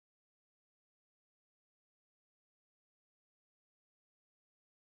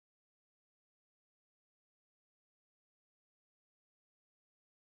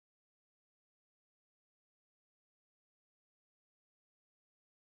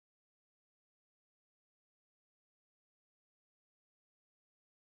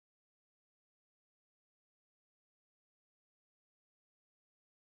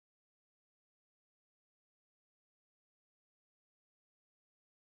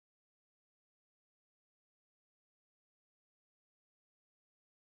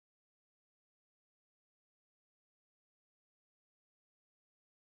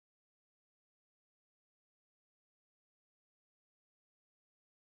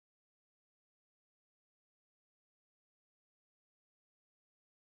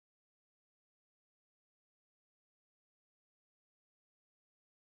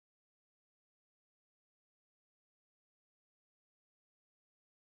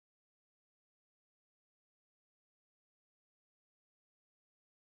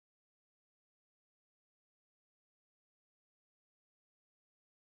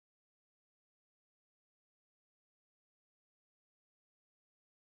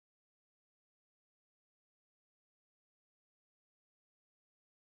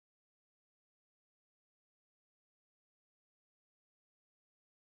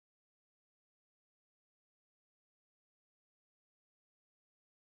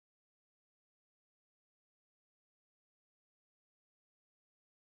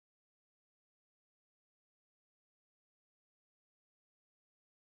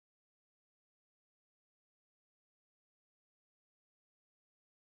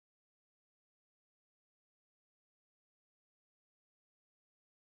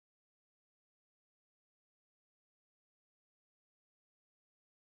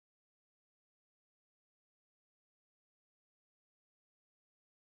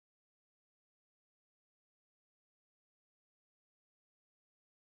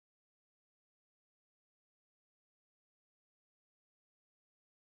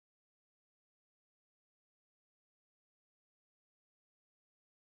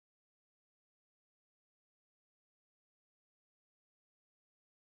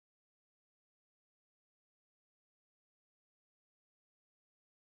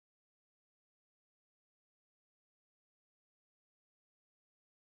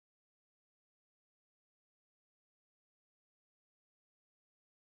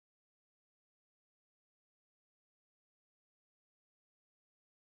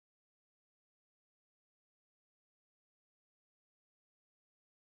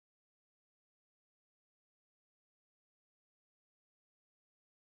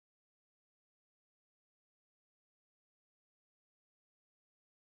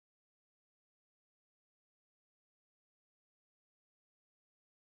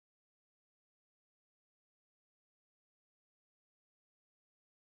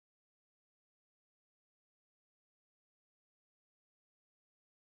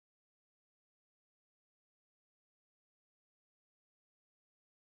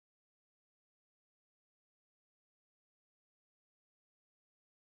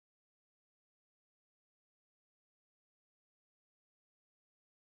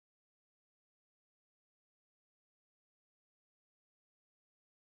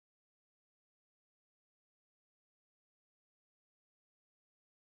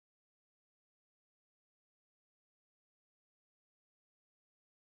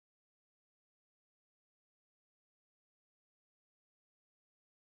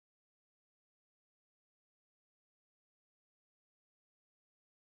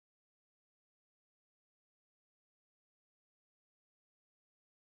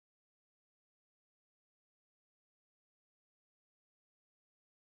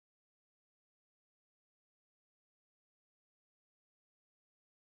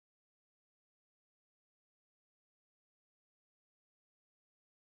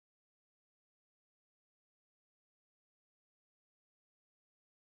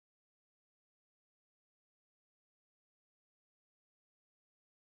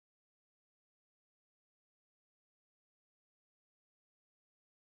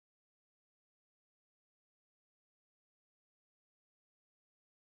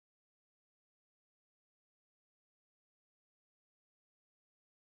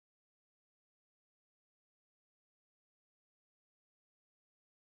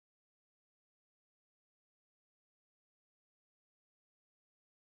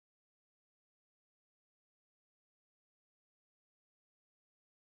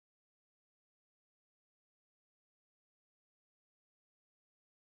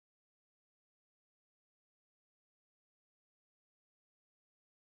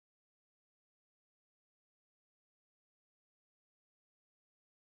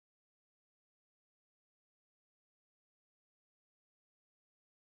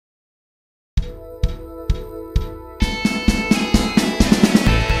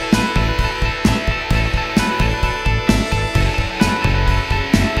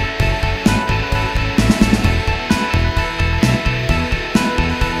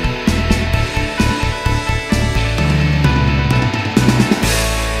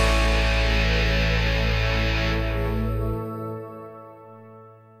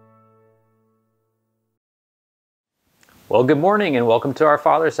Well, good morning and welcome to our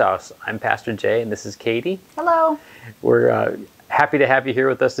Father's House. I'm Pastor Jay and this is Katie. Hello. We're happy to have you here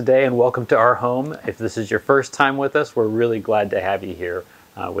with us today and welcome to our home. If this is your first time with us, we're really glad to have you here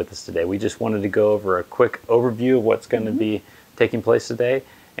with us today. We just wanted to go over a quick overview of what's going to be taking place today,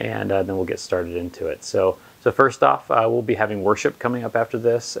 and then we'll get started into it. So first off, we'll be having worship coming up after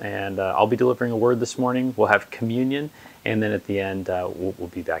this, and I'll be delivering a word this morning. We'll have communion, and then at the end,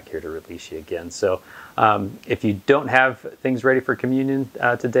 we'll be back here to release you again. So if you don't have things ready for communion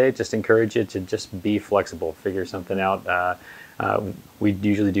today, just encourage you to just be flexible, figure something out. We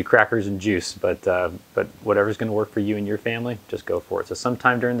usually do crackers and juice, but whatever's going to work for you and your family, just go for it. So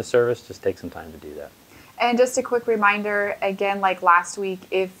sometime during the service, just take some time to do that. And just a quick reminder, again, like last week,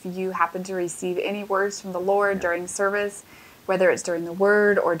 if you happen to receive any words from the Lord during service, whether it's during the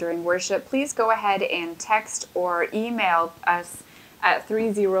word or during worship, please go ahead and text or email us at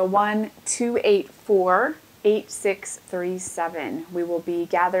 301-284-8637. We will be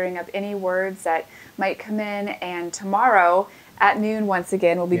gathering up any words that might come in, and tomorrow at noon, once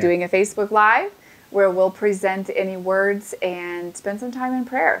again, we'll be doing a Facebook Live where we'll present any words and spend some time in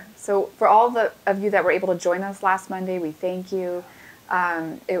prayer. So for all of you that were able to join us last Monday, we thank you.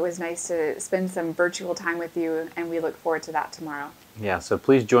 It was nice to spend some virtual time with you, and we look forward to that tomorrow. Yeah, so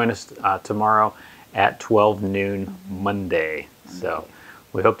please join us tomorrow at 12 noon Monday. So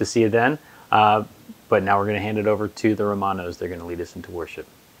we hope to see you then. But now we're going to hand it over to the Romanos. They're going to lead us into worship.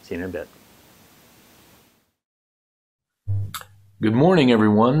 See you in a bit. Good morning,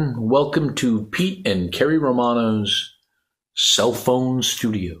 everyone. Welcome to Pete and Kerry Romano's cell phone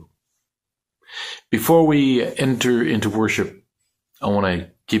studio. Before we enter into worship, I want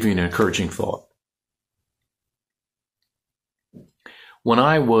to give you an encouraging thought. When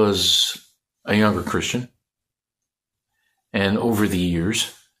I was a younger Christian, and over the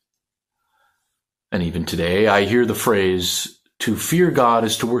years, and even today, I hear the phrase, to fear God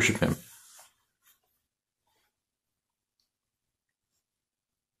is to worship Him.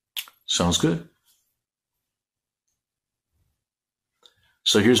 Sounds good.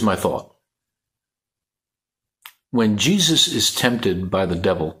 So here's my thought. When Jesus is tempted by the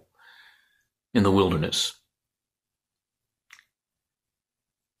devil in the wilderness,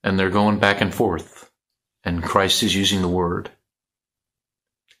 and they're going back and forth, and Christ is using the word,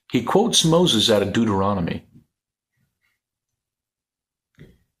 he quotes Moses out of Deuteronomy.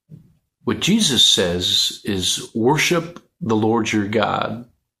 What Jesus says is, worship the Lord your God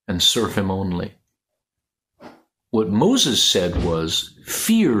and serve him only. What Moses said was,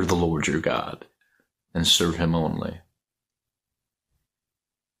 fear the Lord your God and serve him only.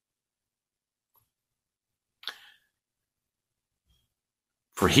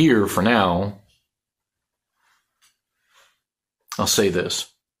 For now, I'll say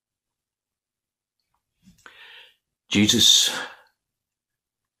this. Jesus,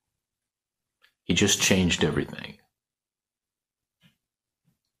 he just changed everything.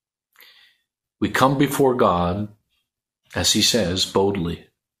 We come before God, as he says, boldly.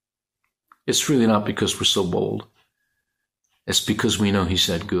 It's really not because we're so bold. It's because we know he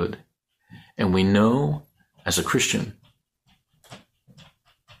said good. And we know, as a Christian,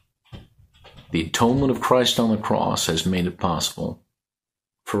 the atonement of Christ on the cross has made it possible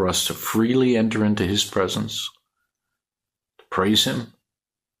for us to freely enter into his presence, to praise him,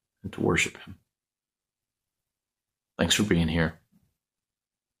 and to worship him. Thanks for being here.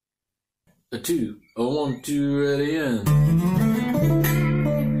 A 2, a 1, 2, ready, and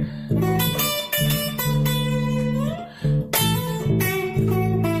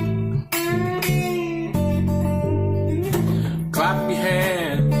clap your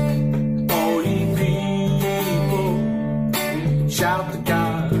hand, all ye people, shout to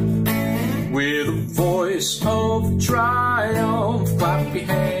God with a voice of triumph. Clap your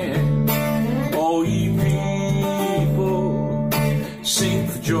hand, all ye people, sing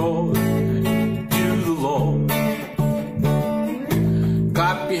for joy.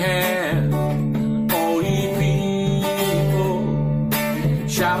 Clap your hand, all ye people,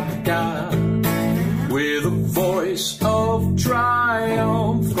 shout to God with a voice of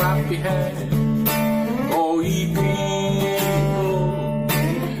triumph. Clap your hand, all ye people,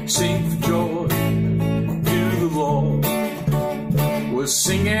 sing for joy to the Lord. We're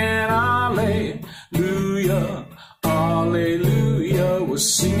singing hallelujah, hallelujah. We're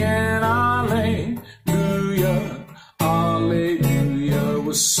singing hallelujah, hallelujah.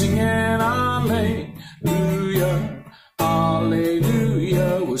 We're singing hallelujah,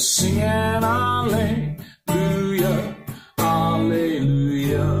 hallelujah. We're singing hallelujah, hallelujah.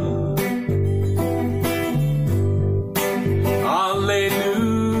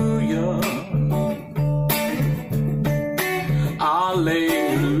 Hallelujah.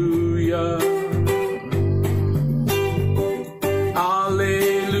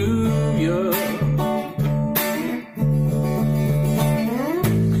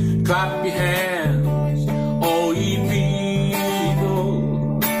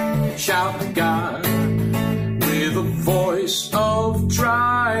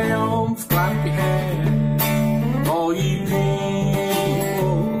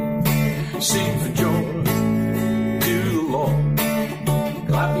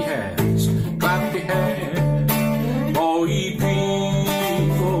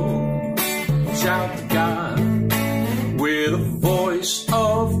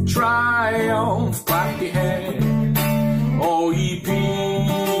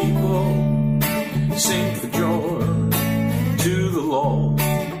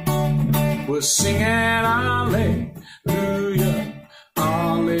 We're singing hallelujah,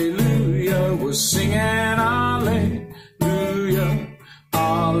 hallelujah. We're singing hallelujah,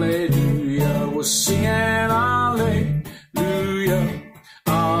 hallelujah. We're singing hallelujah,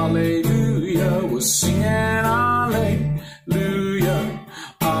 hallelujah. We're singing hallelujah,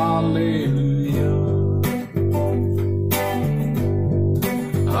 hallelujah,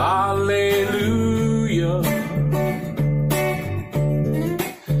 hallelujah,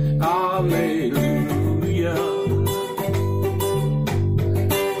 hallelujah,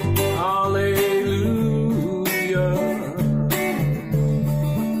 hallelujah.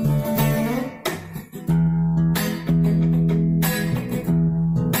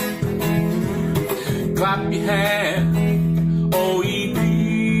 Clap your hands, oh ye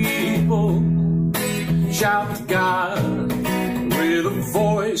people, shout to God with a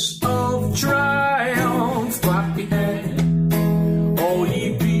voice of triumph. Clap your hands, oh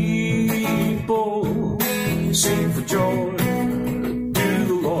ye people, sing for joy to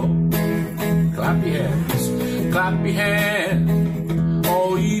the Lord. Clap your hands, clap your hands,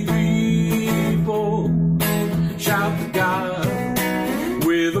 oh ye people, shout to God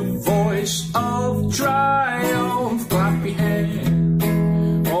with a voice of triumph. Clap your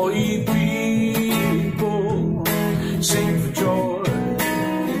hands, all ye people, sing for joy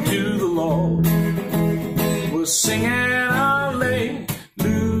to the Lord. We're singing hallelujah,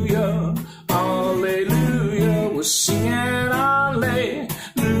 hallelujah. We're singing hallelujah,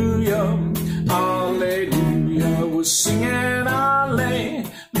 hallelujah. We're singing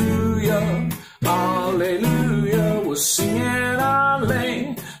hallelujah, hallelujah. We're singing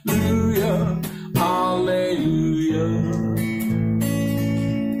hallelujah, hallelujah.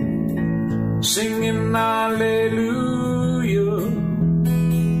 Singing hallelujah,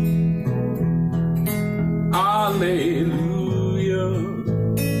 hallelujah,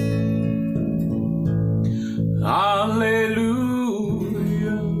 hallelujah.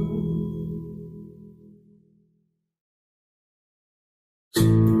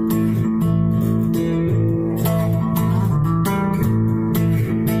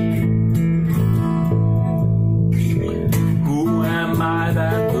 Who am I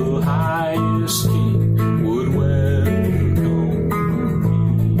that the highest king would welcome me?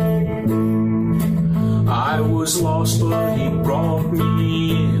 I was lost, but he brought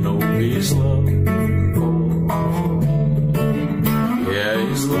me in. Oh, his love for me. Yeah,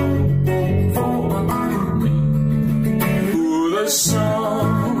 his love for me. Who the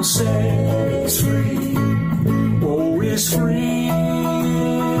Son sets free, oh, is free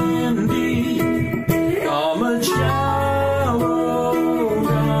indeed. I'm a child of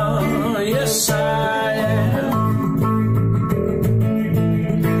God, yes I am.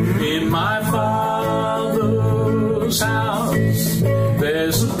 In my Father's house,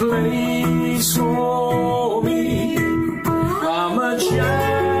 there's a place for me. I'm a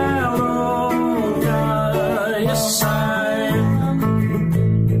child of God, yes I am.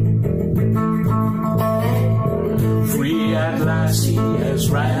 Free at last, he has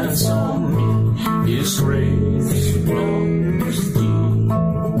ransomed me. His grace flows deep.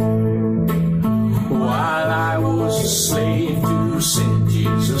 While I was a slave to sin,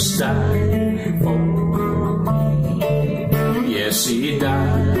 Jesus died for me. Yes, he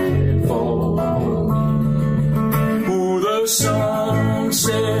died for me. Who the Son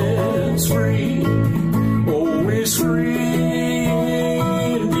sets free, oh, is free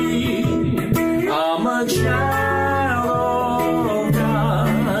indeed. I'm a child of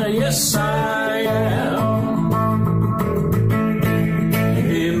God, yes I am.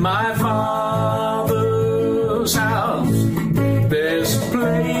 In my Father's house, there's a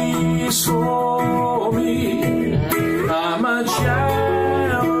place for me. I'm a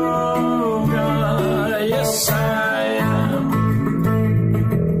child of God, yes I am.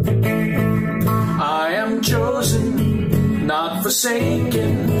 I am chosen, not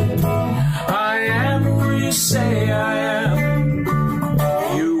forsaken. I am who you say I am.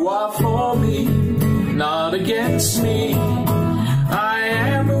 You are for me, not against me. I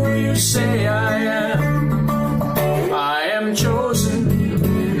am who you say I am. I am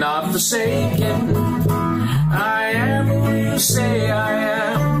chosen, not forsaken. I am who you say I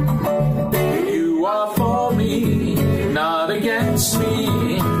am. You are for me, not against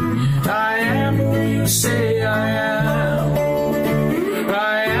me. I am who you say I am.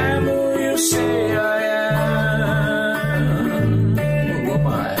 I am who you say I am. Who am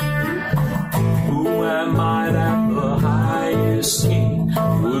I? Who am I that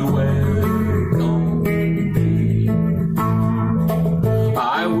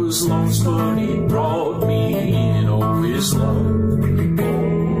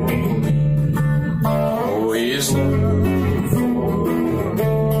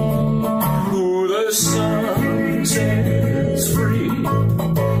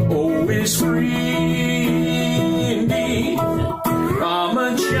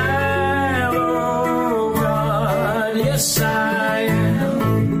child of God. Yes, I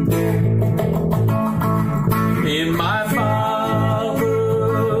am. In my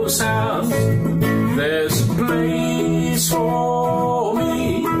Father's house, there's a place for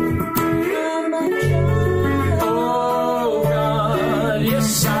me. I'm a child of God.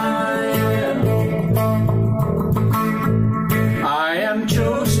 Yes, I am. I am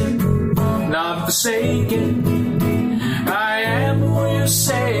chosen, not forsaken. I am who you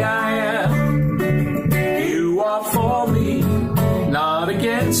say I am. You are for me, not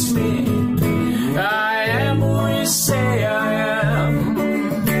against me. I am who you say I am.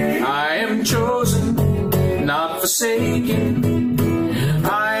 I am chosen, not forsaken.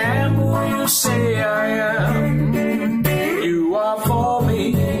 I am who you say I am. You are for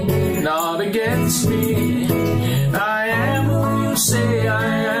me, not against me. I am who you say I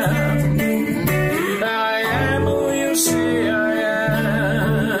am. I am who you say I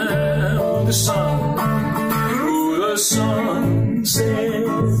am. Who the Son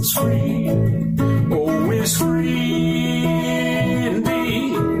sets free, oh, is free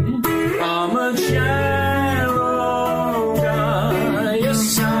indeed. I'm a child of God.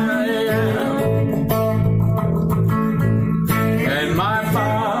 Yes, I am. And my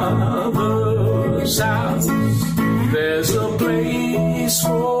Father's house, there's a place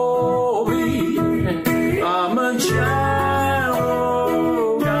for me. I'm a child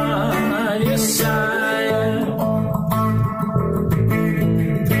of God. Yes, I am.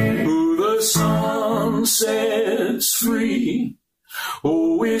 Who the Son sets free,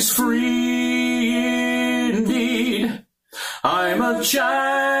 oh, is free indeed. I'm a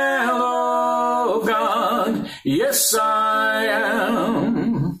child of God. Yes, I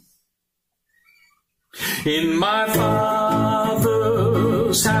am. In my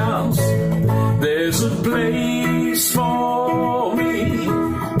Father's house, there's a place for me.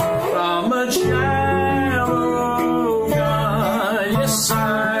 I'm a child of God. Yes,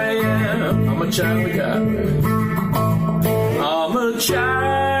 I am. I'm a child of God. I'm a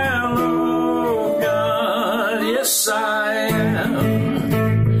child of God. Yes, I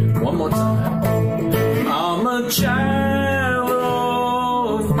am. One more time. I'm a child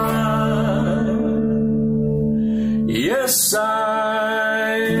of God. Yes,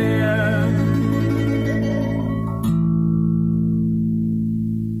 I am.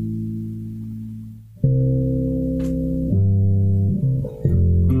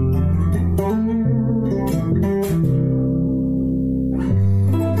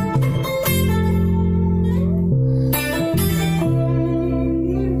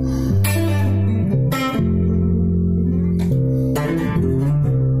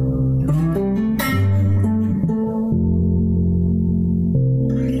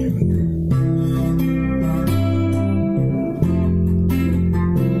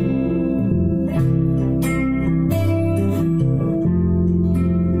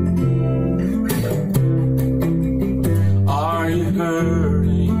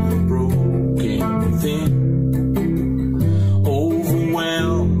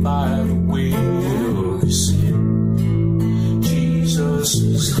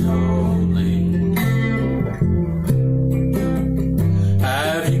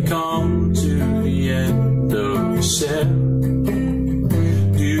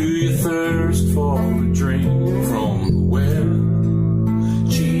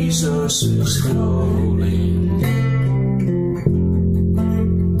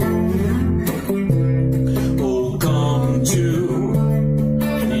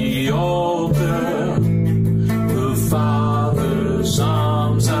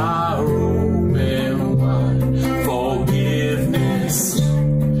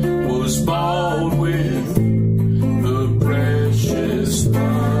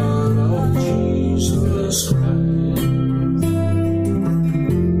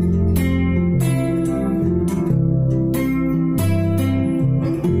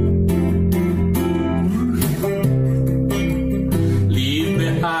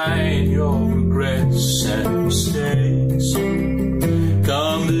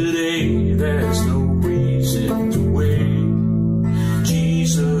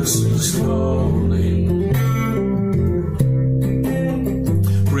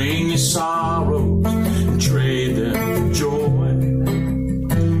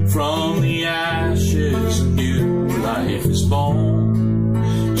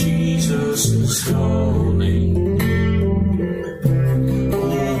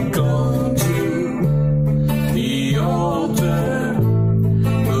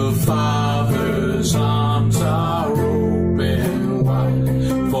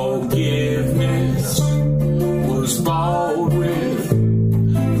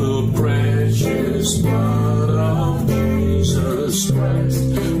 precious blood of Jesus Christ.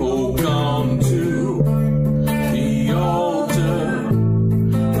 Oh, come to the altar.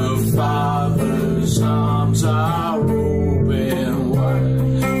 The Father's arms are open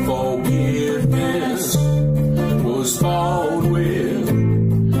wide. Forgiveness was bought with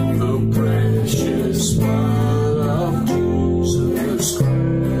the precious blood of Jesus Christ.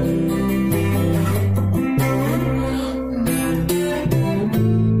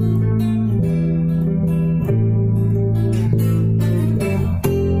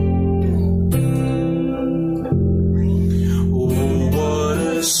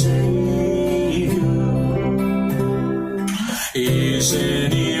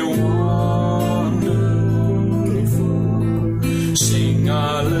 Isn't he wonderful? Sing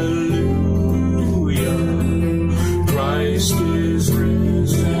hallelujah, Christ is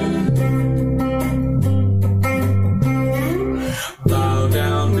risen. Bow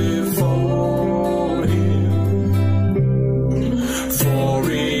down before him, for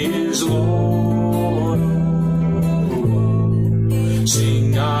he is Lord.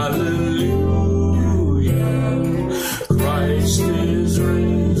 Sing hallelujah, Christ is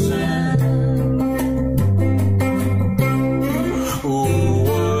risen. Oh,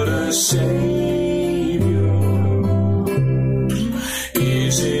 what a Savior.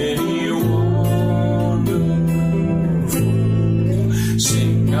 Isn't he wonderful?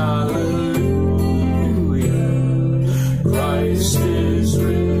 Sing hallelujah, Christ is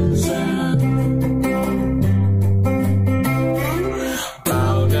risen.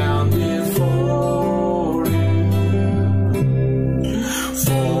 Bow down before him,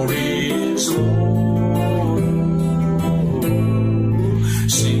 for he is Lord.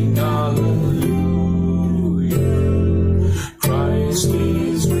 Sing hallelujah, Christ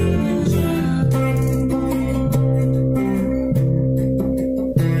is risen.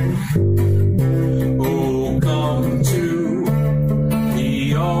 Oh, come to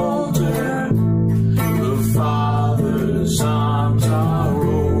the altar. The Father's arms are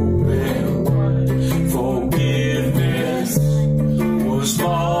open wide. Forgiveness was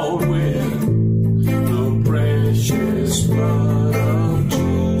bought with the precious blood of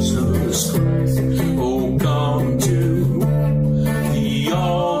Jesus Christ. Oh, come to the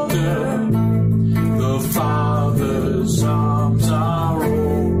altar. The Father's arms are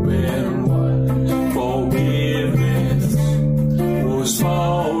open wide. Forgiveness was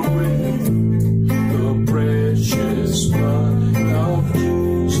bought with the precious blood of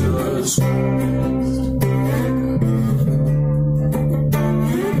Jesus Christ.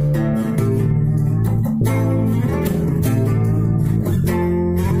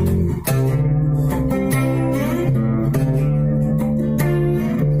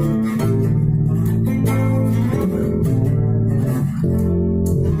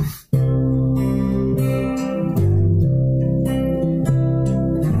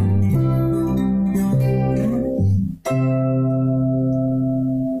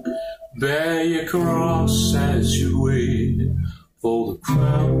 Bear your cross as you wait for the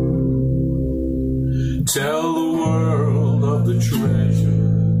crown. Tell the world of the treasure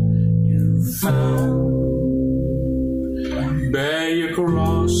you found. Bear your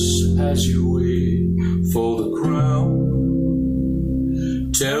cross as you wait for the crown.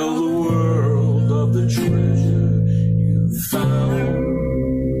 Tell the world of the treasure you found.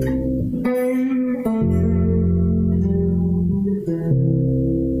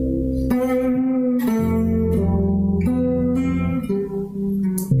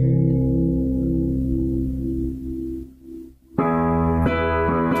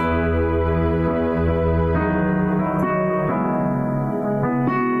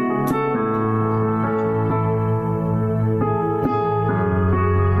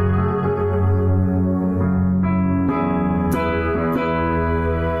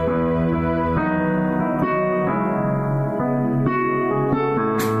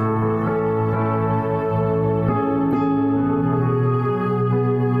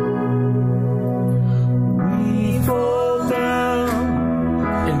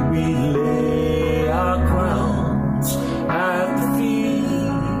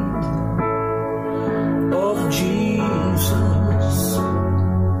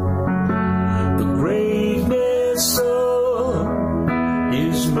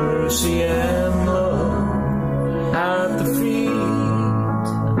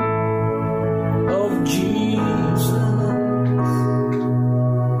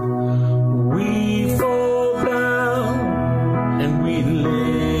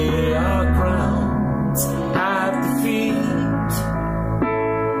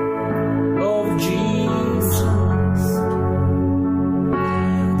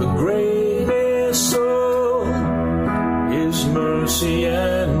 mercy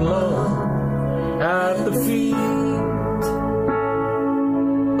and love at the feet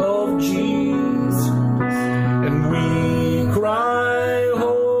of Jesus, and we cry,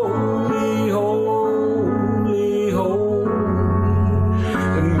 holy, holy, holy,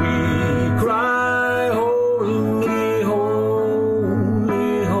 and we cry, holy, holy,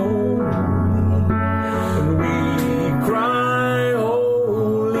 holy, and we cry,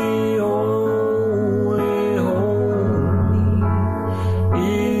 holy, holy, holy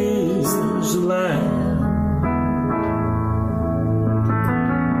is the Lamb.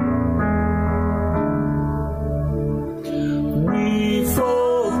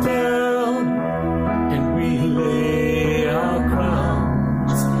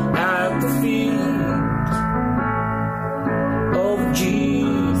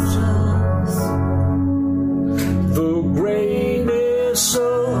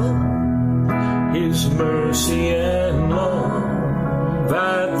 Mercy and love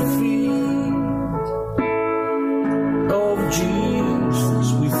at the feet of Jesus.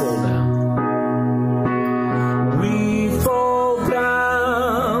 We fall down. We fall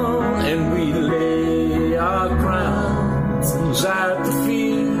down and we lay our crowns at the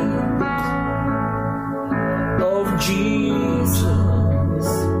feet of Jesus.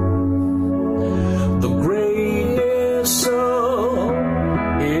 The greatness of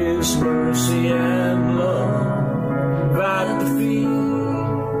His mercy and love at the feet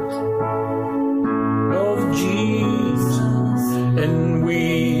of Jesus, and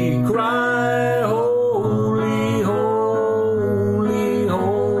we cry, holy, holy,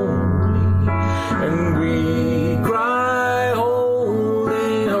 holy, and we cry,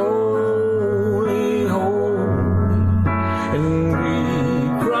 holy, holy, holy, and we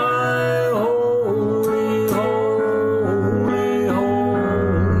cry, holy, holy, holy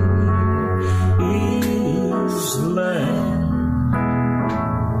is the Lamb.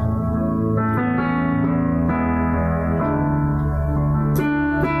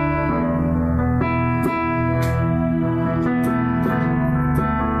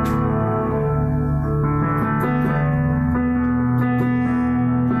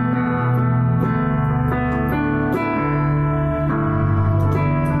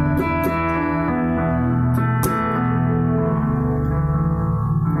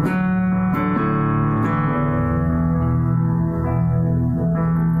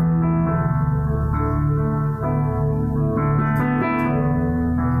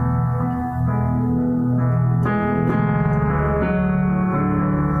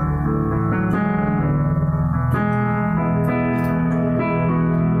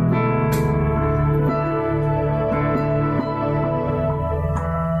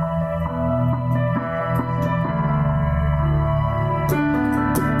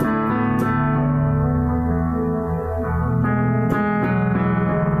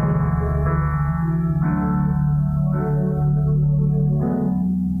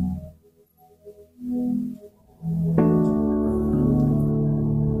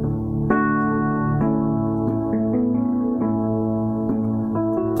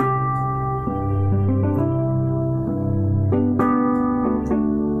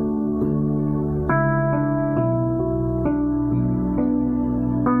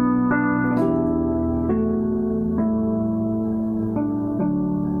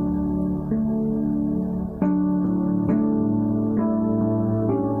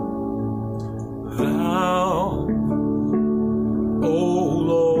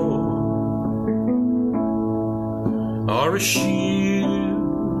 Are a shield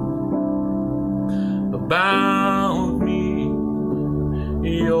about me.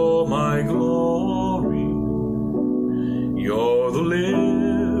 You're my glory. You're the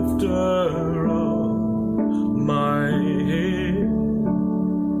lifter of my head.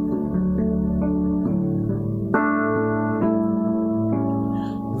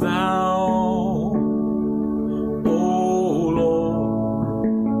 Thou, O Lord,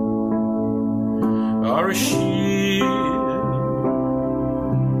 are a shield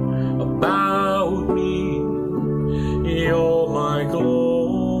about me. You're my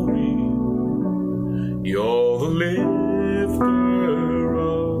glory. You're the lifter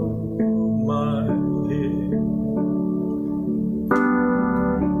of my head.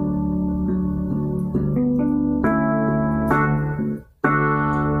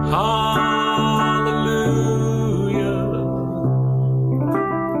 Hallelujah.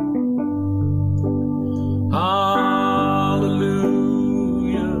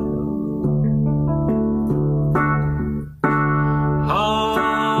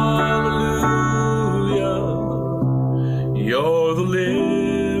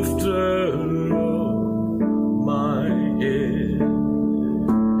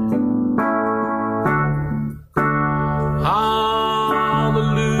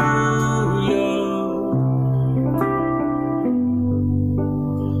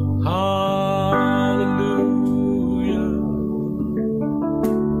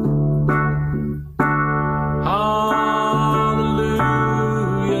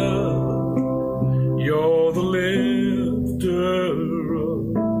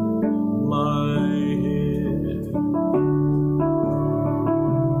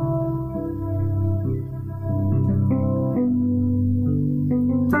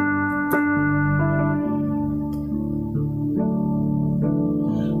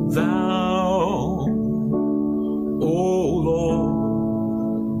 Thou, O Lord,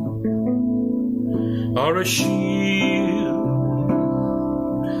 are a shield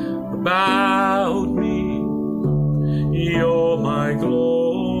about me. You're my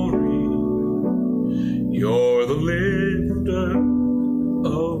glory. You're the lifter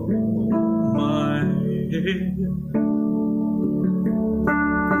of my head.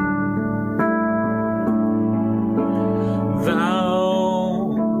 Thou,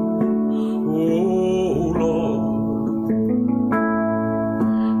 O Lord,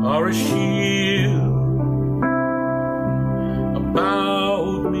 are a shield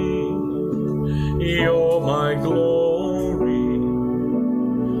about me. You're my glory.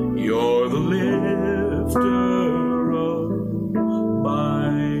 You're the lifter of my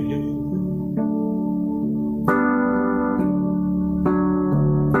head.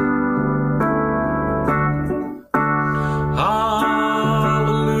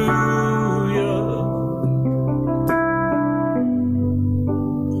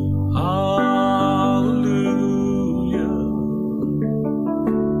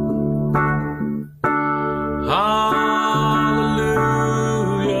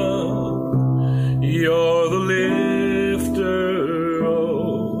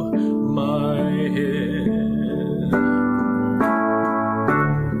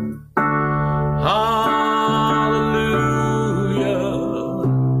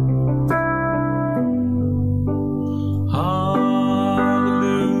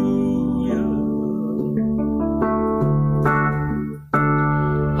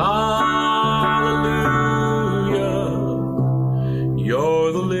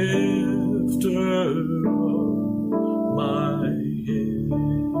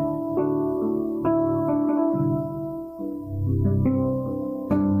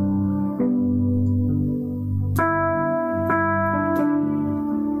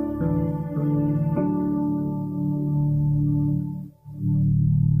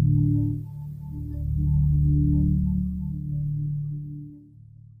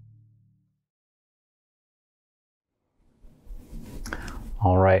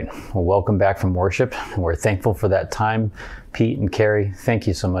 All right. Well, welcome back from worship. We're thankful for that time. Pete and Kerry, thank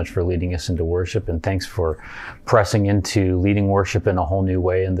you so much for leading us into worship, and thanks for pressing into leading worship in a whole new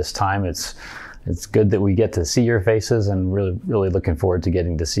way in this time. It's good that we get to see your faces, and really looking forward to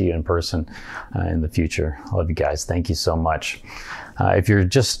getting to see you in person in the future. I love you guys. Thank you so much. If you're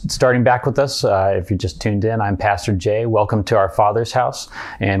just starting back with us, if you just tuned in, I'm Pastor Jay. Welcome to our Father's house,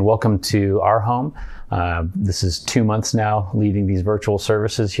 and welcome to our home. This is 2 months now leading these virtual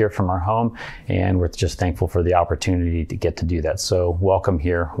services here from our home, and we're just thankful for the opportunity to get to do that. So welcome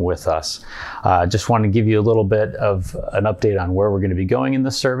here with us. Just want to give you a little bit of an update on where we're going to be going in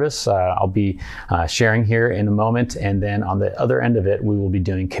this service. I'll be sharing here in a moment, and then on the other end of it, we will be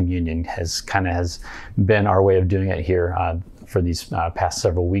doing communion, has been our way of doing it here for these past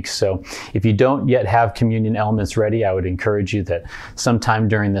several weeks. So if you don't yet have communion elements ready, I would encourage you that sometime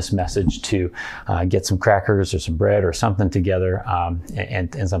during this message to get some crackers or some bread or something together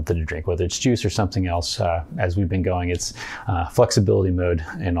and something to drink, whether it's juice or something else. As we've been going, it's flexibility mode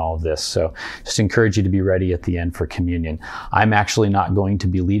in all of this. So just encourage you to be ready at the end for communion. I'm actually not going to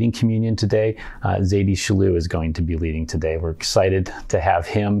be leading communion today. Zeid Chleuh is going to be leading today. We're excited to have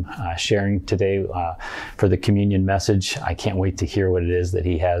him sharing today for the communion message. I can't wait to hear what it is that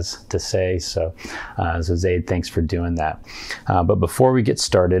he has to say. So Zeid, thanks for doing that. But before we get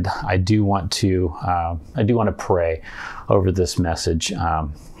started, I do want to pray over this message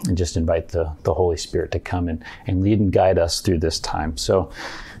and just invite the Holy Spirit to come and lead and guide us through this time. So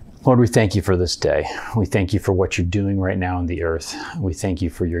Lord, we thank you for this day. We thank you for what you're doing right now on the earth. We thank you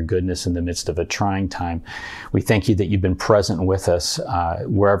for your goodness in the midst of a trying time. We thank you that you've been present with us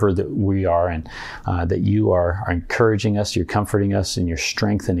wherever that we are, and that you are encouraging us, you're comforting us, and you're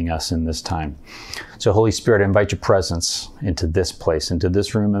strengthening us in this time. So Holy Spirit, I invite your presence into this place, into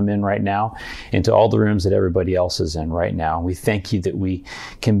this room I'm in right now, into all the rooms that everybody else is in right now. We thank you that we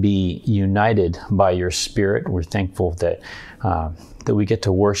can be united by your Spirit. We're thankful that we get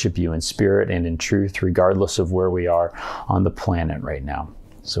to worship you in spirit and in truth, regardless of where we are on the planet right now.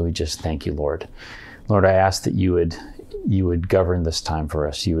 So we just thank you, Lord. Lord, I ask that you would govern this time for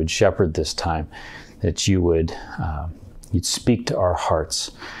us. You would shepherd this time, that you'd speak to our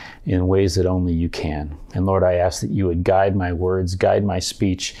hearts in ways that only you can. And Lord, I ask that you would guide my words, guide my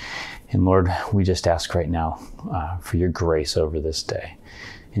speech. And Lord, we just ask right now for your grace over this day.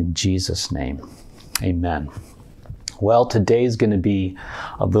 In Jesus' name, amen. Well, today's going to be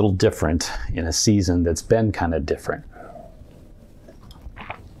a little different in a season that's been kind of different.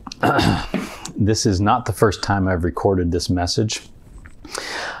 This is not the first time I've recorded this message.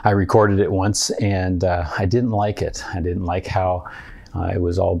 I recorded it once, and I didn't like it. I didn't like how it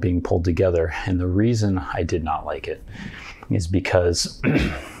was all being pulled together. And the reason I did not like it is because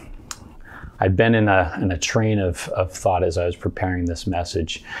I'd been in a train of thought as I was preparing this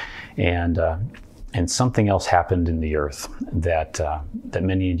message, and something else happened in the earth that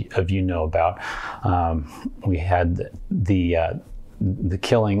many of you know about. We had the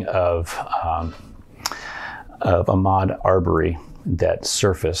killing of Amaud Arbery that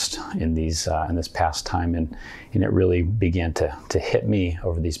surfaced in this past time, and it really began to hit me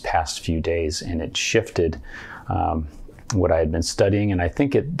over these past few days, and it shifted what I had been studying, and I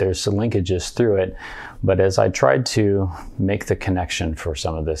think there's some linkages through it, but as I tried to make the connection for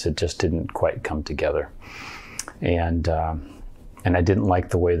some of this, it just didn't quite come together, and I didn't like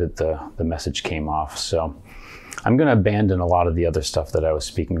the way that the message came off. So I'm going to abandon a lot of the other stuff that I was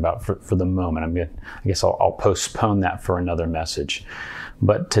speaking about for the moment. I guess I'll postpone that for another message.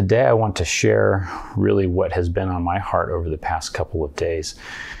 But today I want to share really what has been on my heart over the past couple of days,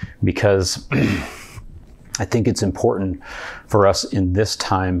 because I think it's important for us in this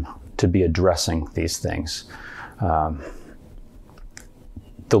time to be addressing these things. The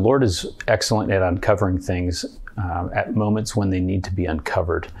Lord is excellent at uncovering things at moments when they need to be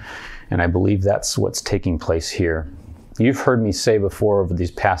uncovered. And I believe that's what's taking place here. You've heard me say before over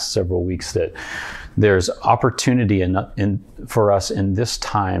these past several weeks that there's opportunity for us in this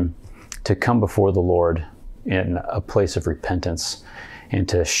time to come before the Lord in a place of repentance and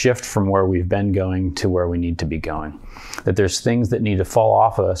to shift from where we've been going to where we need to be going. That there's things that need to fall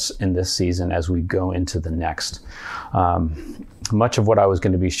off us in this season as we go into the next. Much of what I was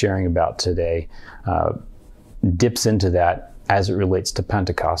going to be sharing about today dips into that as it relates to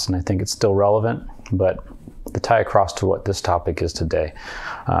Pentecost, and I think it's still relevant, but the tie across to what this topic is today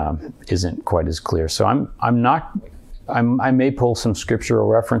isn't quite as clear. So I may pull some scriptural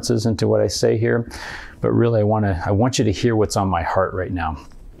references into what I say here, but really I want you to hear what's on my heart right now,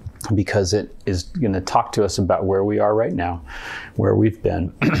 because it is going to talk to us about where we are right now, where we've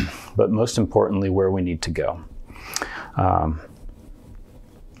been, but most importantly, where we need to go.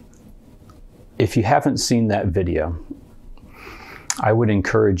 If you haven't seen that video, I would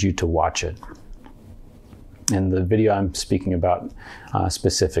encourage you to watch it. And the video I'm speaking about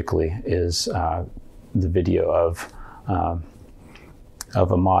specifically is the video of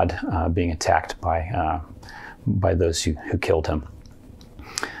Amaud being attacked by those who killed him.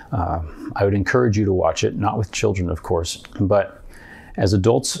 I would encourage you to watch it, not with children, of course, but as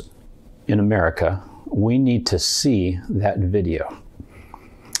adults in America, we need to see that video.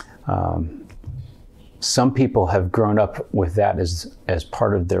 Some people have grown up with that as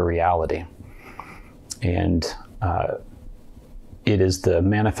part of their reality. And it is the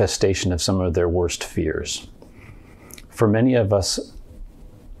manifestation of some of their worst fears. For many of us,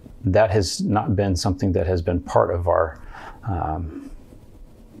 that has not been something that has been part of our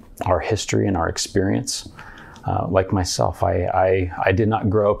history and our experience. Like myself, I did not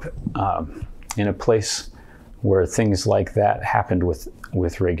grow up in a place where things like that happened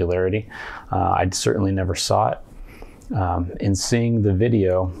with regularity. I certainly never saw it. In seeing the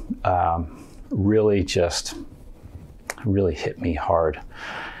video, really hit me hard,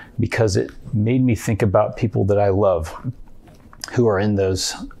 because it made me think about people that I love who are in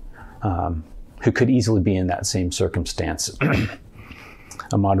those, who could easily be in that same circumstance.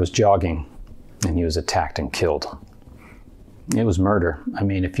 Amaud was jogging and he was attacked and killed. It was murder. I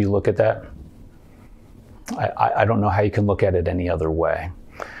mean, if you look at that, I don't know how you can look at it any other way.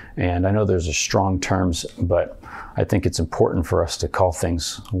 And I know there's a strong terms, but I think it's important for us to call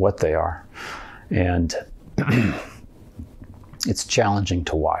things what they are. And it's challenging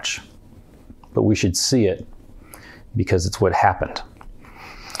to watch, but we should see it because it's what happened.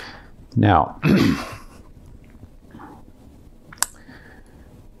 Now,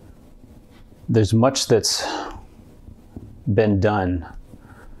 there's much that's been done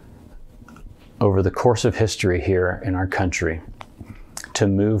over the course of history here in our country to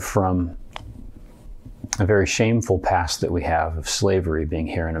move from a very shameful past that we have of slavery being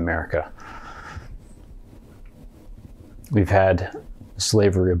here in America. We've had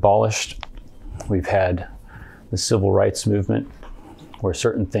slavery abolished. We've had the civil rights movement where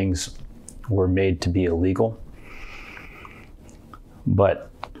certain things were made to be illegal.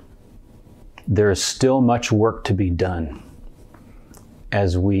 But there is still much work to be done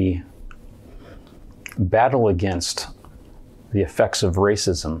as we battle against the effects of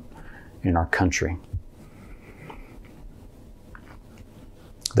racism in our country.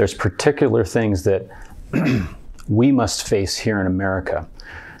 There's particular things that we must face here in America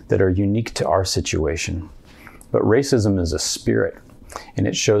that are unique to our situation. But racism is a spirit. and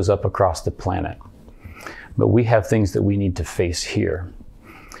it shows up across the planet. But we have things that we need to face here.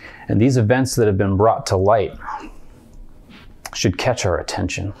 And these events that have been brought to light should catch our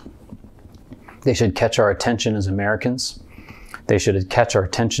attention. They should catch our attention as Americans. They should catch our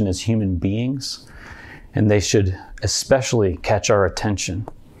attention as human beings. And they should especially catch our attention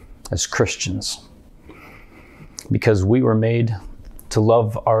as Christians. Because we were made to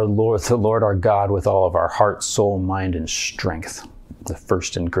love our Lord, the Lord our God, with all of our heart, soul, mind, and strength. The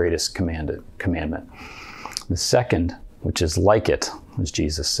first and greatest commandment. The second, which is like it, as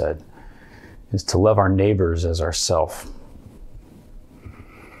Jesus said, is to love our neighbors as ourselves.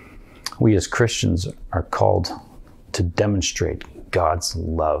 We as Christians are called to demonstrate God's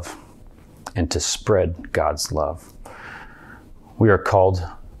love and to spread God's love. We are called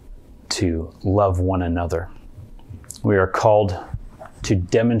to love one another. We are called to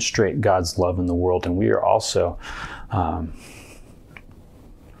demonstrate God's love in the world, and we are also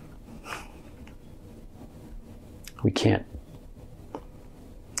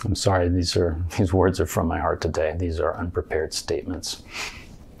I'm sorry, these words are from my heart today. These are unprepared statements.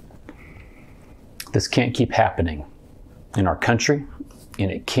 This can't keep happening in our country,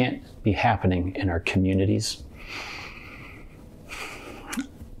 and it can't be happening in our communities.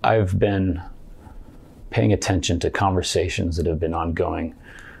 I've been paying attention to conversations that have been ongoing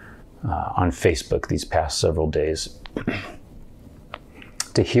on Facebook these past several days.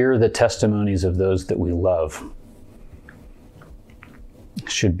 To hear the testimonies of those that we love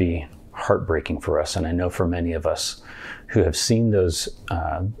should be heartbreaking for us, and I know for many of us who have seen those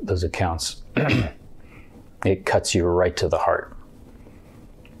accounts, it cuts you right to the heart.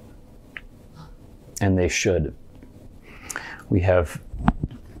 And they should. We have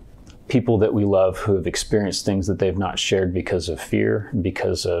people that we love who have experienced things that they've not shared because of fear,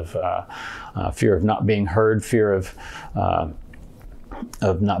 because of fear of not being heard, fear of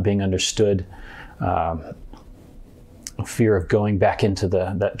not being understood, fear of going back into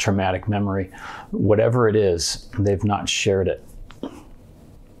that traumatic memory. Whatever it is, they've not shared it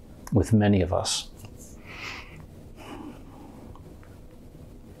with many of us.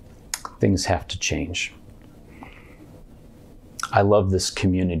 Things have to change. I love this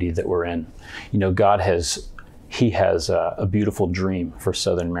community that we're in. You know, He has a beautiful dream for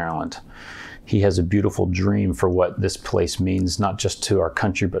Southern Maryland. He has a beautiful dream for what this place means, not just to our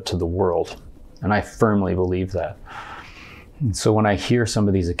country, but to the world. And I firmly believe that. And so when I hear some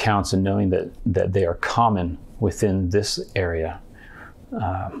of these accounts and knowing that they are common within this area,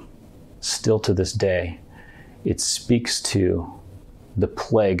 still to this day, it speaks to the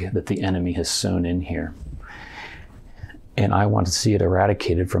plague that the enemy has sown in here. And I want to see it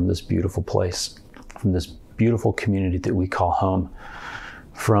eradicated from this beautiful place, from this beautiful community that we call home,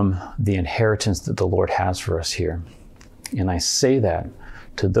 from the inheritance that the Lord has for us here. And I say that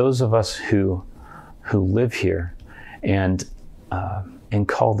to those of us who live here and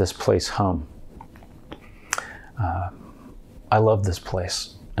call this place home. I love this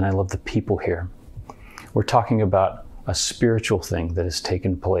place, and I love the people here. We're talking about a spiritual thing that has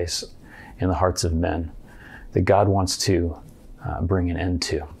taken place in the hearts of men that God wants to bring an end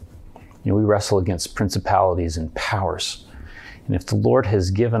to. You know, we wrestle against principalities and powers. And if the Lord has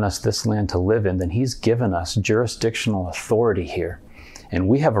given us this land to live in, then He's given us jurisdictional authority here. And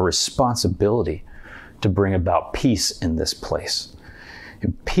we have a responsibility to bring about peace in this place.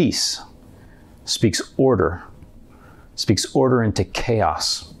 And peace speaks order into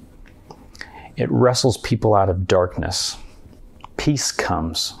chaos. It wrestles people out of darkness. Peace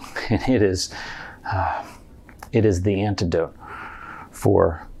comes, and it is the antidote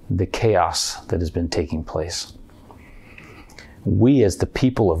for the chaos that has been taking place. We as the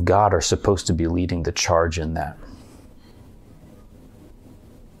people of God are supposed to be leading the charge in that.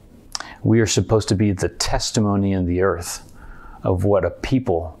 We are supposed to be the testimony in the earth of what a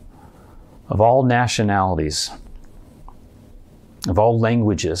people of all nationalities, of all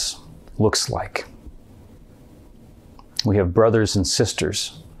languages, looks like. We have brothers and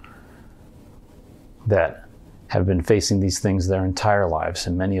sisters that have been facing these things their entire lives,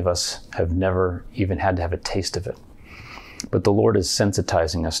 and many of us have never even had to have a taste of it. But the Lord is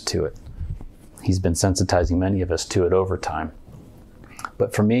sensitizing us to it. He's been sensitizing many of us to it over time.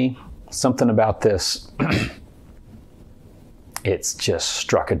 But for me, something about this, it's just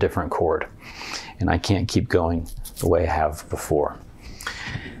struck a different chord, and I can't keep going the way I have before.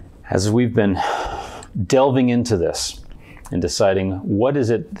 As we've been delving into this and deciding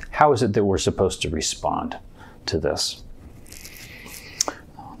how is it that we're supposed to respond to this,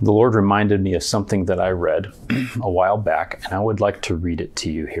 the Lord reminded me of something that I read a while back, and I would like to read it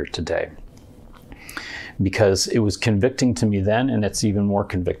to you here today. because it was convicting to me then, and it's even more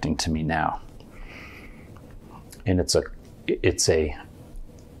convicting to me now. And it's a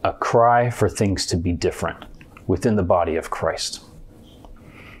cry for things to be different within the body of Christ.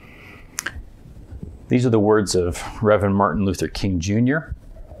 These are the words of Reverend Martin Luther King Jr.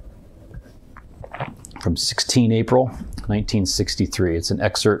 from 16 April 1963. It's an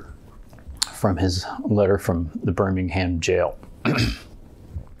excerpt from his letter from the Birmingham jail.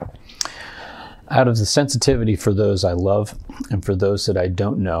 Out of the sensitivity for those I love and for those that I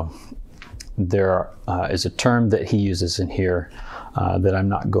don't know, there is a term that he uses in here that I'm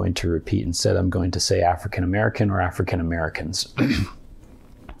not going to repeat. Instead, I'm going to say African American or African Americans.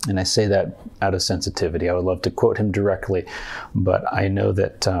 And I say that out of sensitivity. I would love to quote him directly, but I know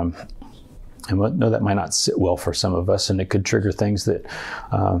that that might not sit well for some of us, and it could trigger things that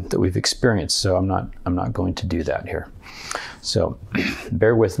we've experienced. So I'm not going to do that here. So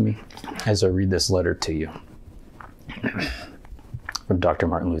bear with me as I read this letter to you from Dr.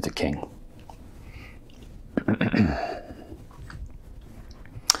 Martin Luther King.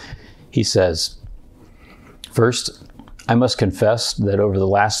 He says, "First, I must confess that over the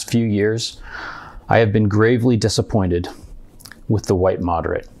last few years, I have been gravely disappointed with the white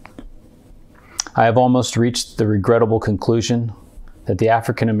moderate. I have almost reached the regrettable conclusion that the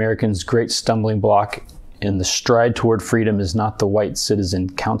African American's great stumbling block in the stride toward freedom is not the white citizen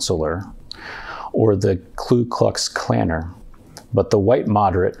counselor or the Ku Klux Klanner, but the white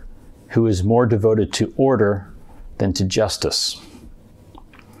moderate who is more devoted to order than to justice,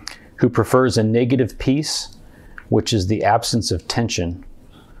 who prefers a negative peace, which is the absence of tension,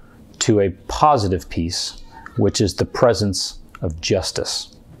 to a positive peace, which is the presence of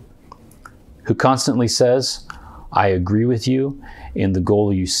justice, who constantly says, 'I agree with you in the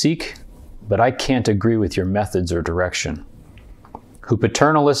goal you seek, but I can't agree with your methods or direction,' who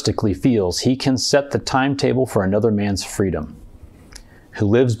paternalistically feels he can set the timetable for another man's freedom, who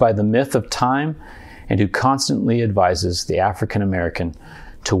lives by the myth of time, and who constantly advises the African American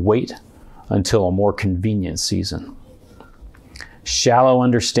to wait until a more convenient season. Shallow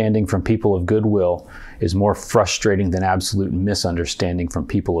understanding from people of goodwill is more frustrating than absolute misunderstanding from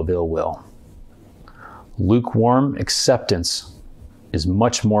people of ill will. Lukewarm acceptance is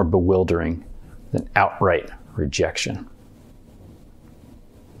much more bewildering than outright rejection."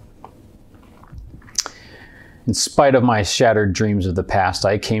 In spite of my shattered dreams of the past,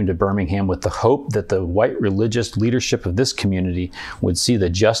 I came to Birmingham with the hope that the white religious leadership of this community would see the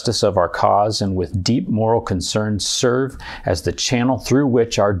justice of our cause and with deep moral concern serve as the channel through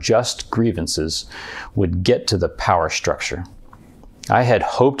which our just grievances would get to the power structure. I had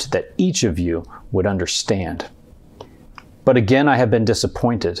hoped that each of you would understand. But again, I have been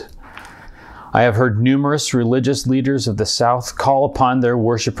disappointed. I have heard numerous religious leaders of the South call upon their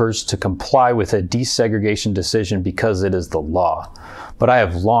worshipers to comply with a desegregation decision because it is the law. But I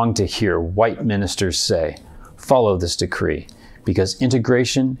have longed to hear white ministers say, "Follow this decree, because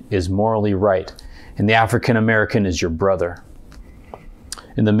integration is morally right, and the African American is your brother."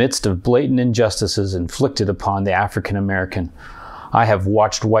 In the midst of blatant injustices inflicted upon the African American, I have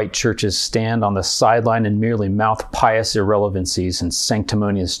watched white churches stand on the sideline and merely mouth pious irrelevancies and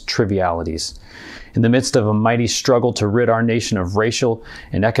sanctimonious trivialities. In the midst of a mighty struggle to rid our nation of racial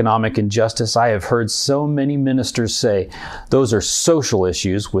and economic injustice, I have heard so many ministers say those are social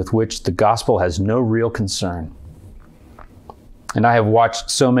issues with which the gospel has no real concern. And I have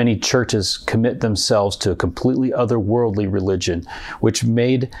watched so many churches commit themselves to a completely otherworldly religion, which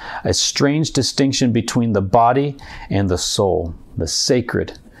made a strange distinction between the body and the soul, the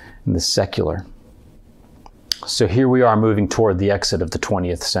sacred and the secular. So here we are moving toward the exit of the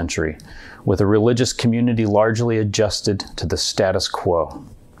 20th century, with a religious community largely adjusted to the status quo,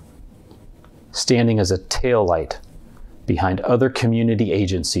 standing as a taillight behind other community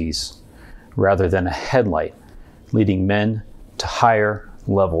agencies rather than a headlight leading men to higher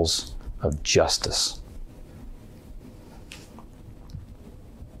levels of justice.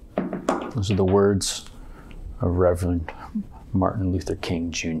 Those are the words of Reverend Martin Luther King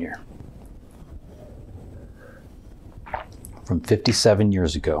Jr. from 57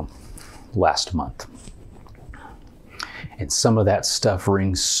 years ago, last month. And some of that stuff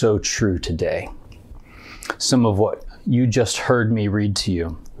rings so true today. Some of what you just heard me read to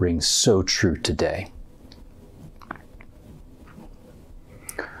you rings so true today.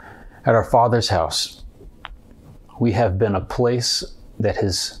 At our Father's house, we have been a place that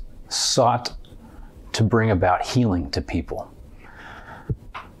has sought to bring about healing to people,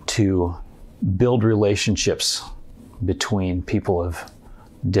 to build relationships between people of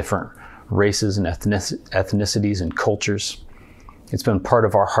different races and ethnicities and cultures, It's been part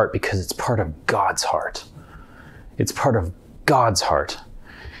of our heart because it's part of God's heart. It's part of God's heart.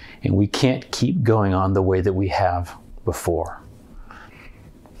 And we can't keep going on the way that we have before.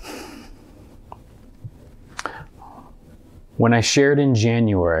 When I shared in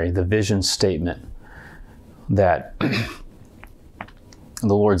January the vision statement that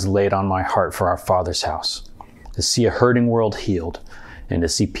the Lord's laid on my heart for our Father's house, to see a hurting world healed and to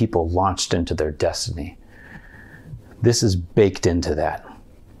see people launched into their destiny, this is baked into that.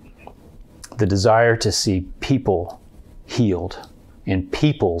 The desire to see people healed and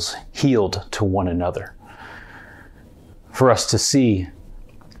peoples healed to one another. For us to see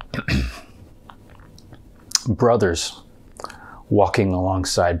brothers walking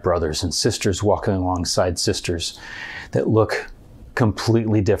alongside brothers and sisters walking alongside sisters that look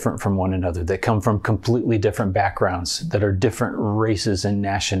completely different from one another, that come from completely different backgrounds, that are different races and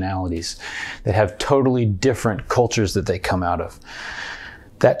nationalities, that have totally different cultures that they come out of.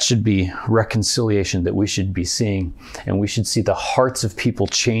 That should be reconciliation that we should be seeing, and we should see the hearts of people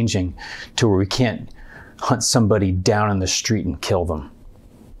changing to where we can't hunt somebody down in the street and kill them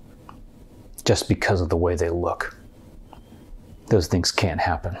just because of the way they look. Those things can't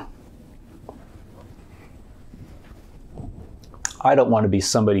happen. I don't want to be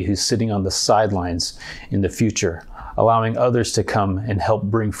somebody who's sitting on the sidelines in the future, allowing others to come and help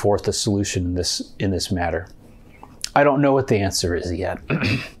bring forth a solution in this matter. I don't know what the answer is yet,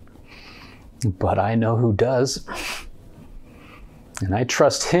 but I know who does. And I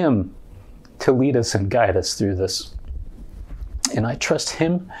trust him to lead us and guide us through this. And I trust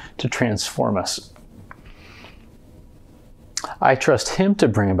him to transform us. I trust him to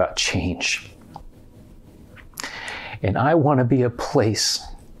bring about change. And I want to be a place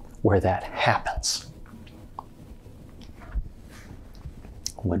where that happens.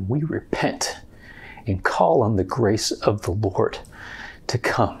 When we repent and call on the grace of the Lord to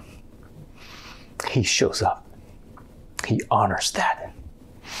come, he shows up. He honors that.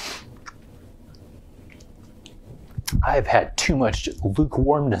 I've had too much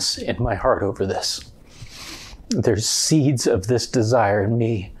lukewarmness in my heart over this. There's seeds of this desire in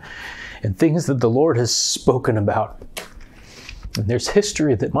me and things that the Lord has spoken about. And there's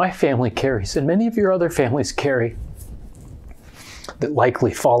history that my family carries and many of your other families carry that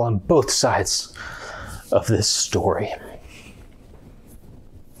likely fall on both sides of this story.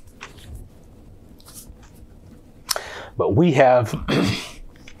 But we have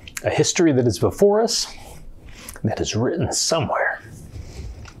a history that is before us that is written somewhere.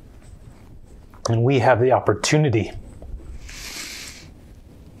 And we have the opportunity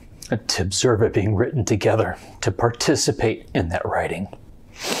to observe it being written together, to participate in that writing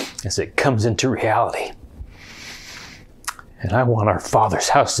as it comes into reality. And I want our Father's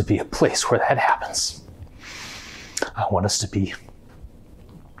house to be a place where that happens. I want us to be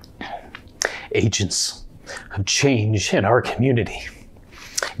agents of change in our community,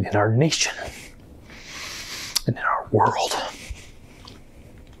 in our nation, and in our world.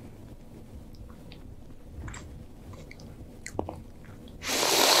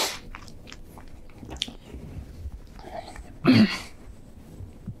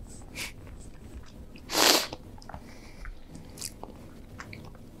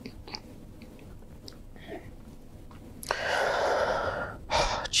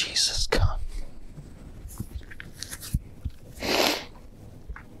 Jesus, come.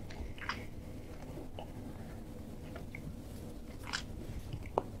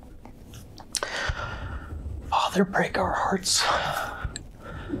 Father, break our hearts.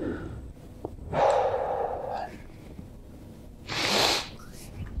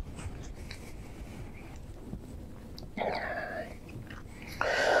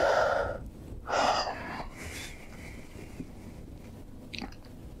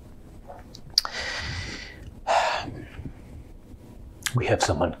 We have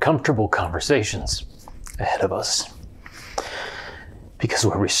some uncomfortable conversations ahead of us. Because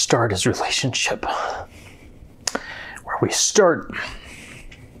where we start is relationship. Where we start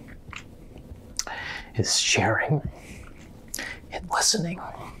is sharing and listening.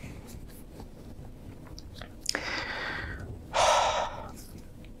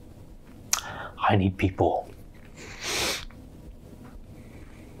 I need people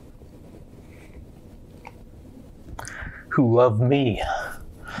who love me.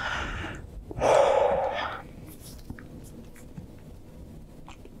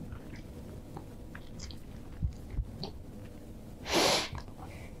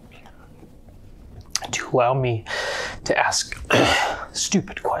 To allow me to ask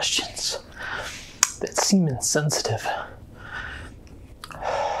stupid questions that seem insensitive.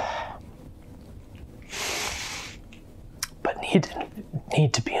 But need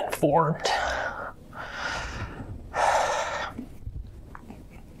need to be informed.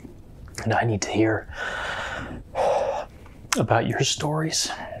 And I need to hear about your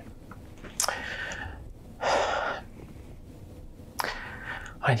stories.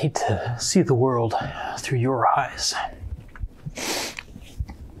 I need to see the world through your eyes,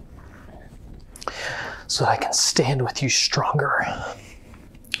 so that I can stand with you stronger,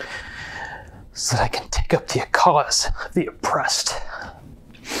 so that I can take up the cause of the oppressed.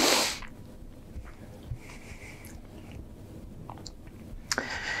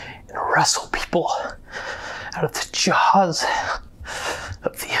 And wrestle people out of the jaws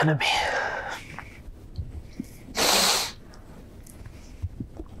of the enemy.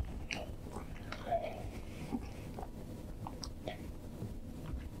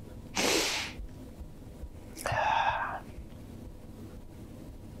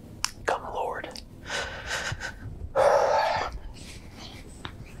 Come, Lord.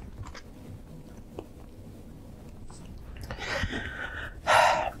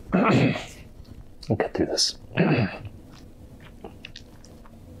 We'll get through this.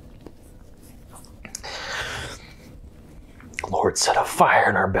 Lord, set a fire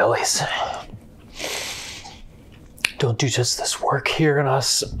in our bellies. Don't do just this work here in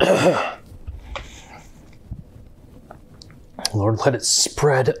us. Lord, let it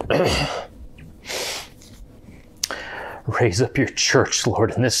spread. Raise up your church,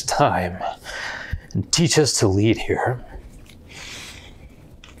 Lord, in this time, and teach us to lead here.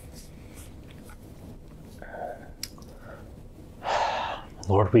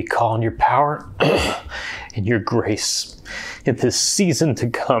 Lord, we call on your power and your grace in this season to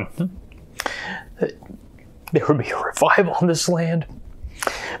come. That there will be a revival in this land,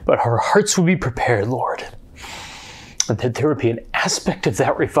 but our hearts will be prepared, Lord. And that there would be an aspect of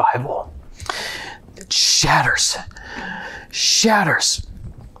that revival that shatters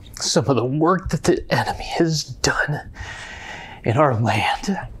some of the work that the enemy has done in our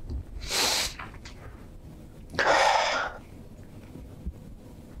land.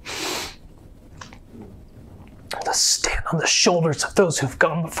 Let's stand on the shoulders of those who've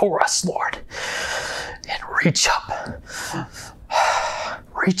gone before us, Lord, and reach up.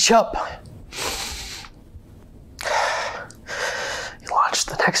 Reach up. Launch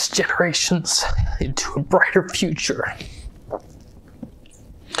the next generations into a brighter future.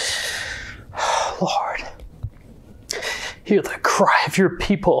 Lord, hear the cry of your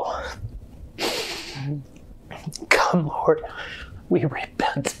people. Come, Lord, we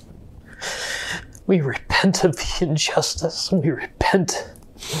repent. We repent of the injustice. We repent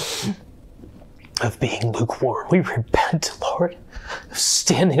of being lukewarm. We repent, Lord, of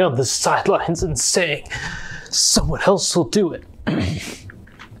standing on the sidelines and saying, someone else will do it.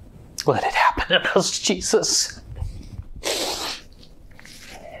 Let it happen in us, Jesus.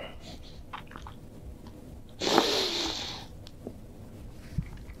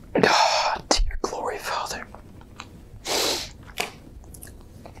 To your glory, Father.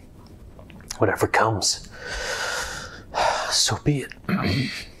 Whatever comes, so be it.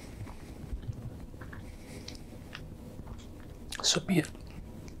 So be it.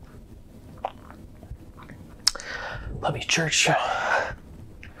 Love you, church. I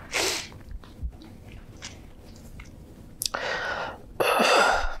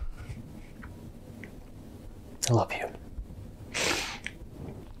love you.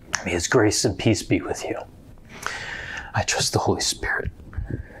 May His grace and peace be with you. I trust the Holy Spirit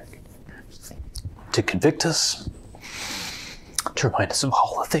to convict us, to remind us of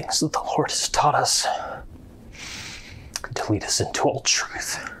all the things that the Lord has taught us, to lead us into all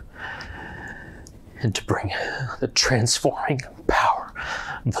truth, and to bring the transforming power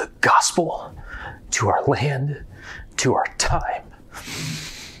of the gospel to our land, to our time,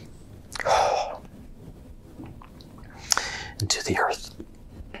 and to the earth.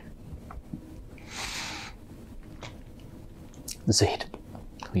 Zeid,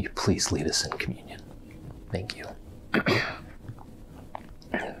 will you please lead us in communion? Thank you.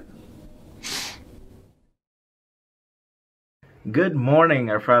 Good morning,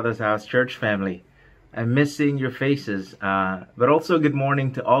 our Father's House Church family. I'm missing your faces, but also good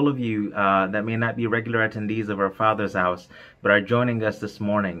morning to all of you that may not be regular attendees of our Father's House, but are joining us this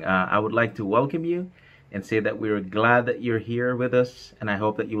morning. I would like to welcome you and say that we're glad that you're here with us, and I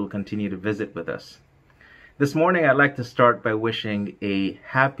hope that you will continue to visit with us. This morning, I'd like to start by wishing a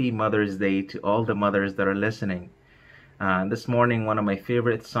happy Mother's Day to all the mothers that are listening. This morning, one of my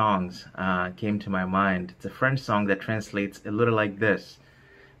favorite songs came to my mind. It's a French song that translates a little like this.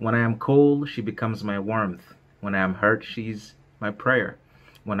 When I am cold, she becomes my warmth. When I am hurt, she's my prayer.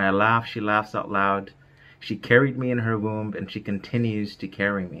 When I laugh, she laughs out loud. She carried me in her womb, and she continues to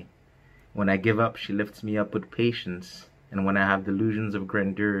carry me. When I give up, she lifts me up with patience, and when I have delusions of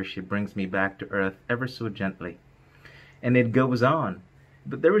grandeur, she brings me back to earth ever so gently. And it goes on.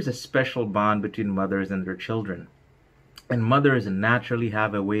 But there is a special bond between mothers and their children. And mothers naturally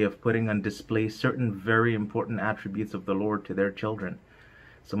have a way of putting on display certain very important attributes of the Lord to their children.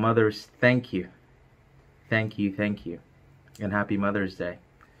 So mothers, thank you. Thank you, thank you. And happy Mother's Day.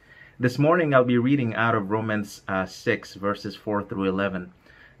 This morning I'll be reading out of Romans 6, verses 4 through 11.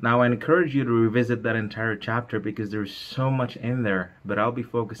 Now I encourage you to revisit that entire chapter because there's so much in there, but I'll be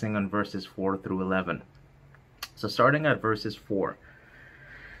focusing on verses 4 through 11. So starting at verses 4.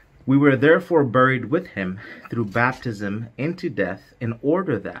 We were therefore buried with him through baptism into death, in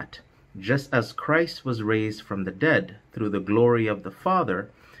order that, just as Christ was raised from the dead through the glory of the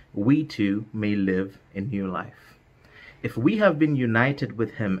Father, we too may live a new life. If we have been united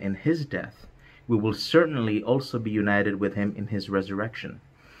with him in his death, we will certainly also be united with him in his resurrection.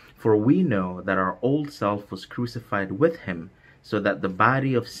 For we know that our old self was crucified with him, so that the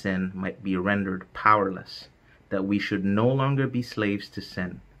body of sin might be rendered powerless, that we should no longer be slaves to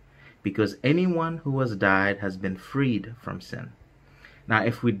sin, because anyone who has died has been freed from sin. Now,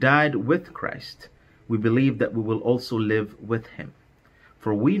 if we died with Christ, we believe that we will also live with him.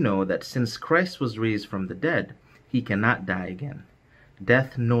 For we know that since Christ was raised from the dead, he cannot die again.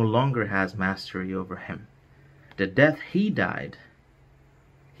 Death no longer has mastery over him. The death he died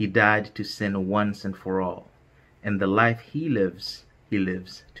to sin once and for all. And the life he lives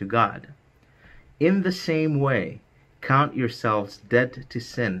to God. In the same way, count yourselves dead to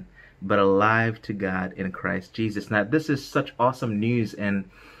sin, but alive to God in Christ Jesus. Now, this is such awesome news. And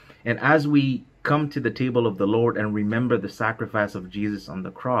as we come to the table of the Lord and remember the sacrifice of Jesus on the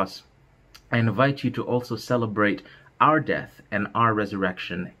cross, I invite you to also celebrate our death and our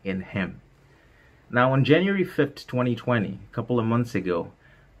resurrection in him. Now, on January 5th, 2020, a couple of months ago,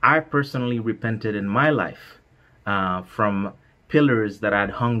 I personally repented in my life from pillars that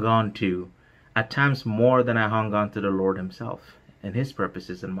I'd hung on to, at times more than I hung on to the Lord himself and his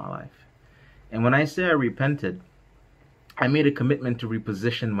purposes in my life. And when I say I repented, I made a commitment to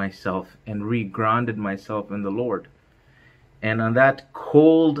reposition myself and re-grounded myself in the Lord. And on that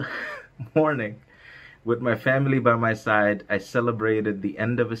cold morning, with my family by my side, I celebrated the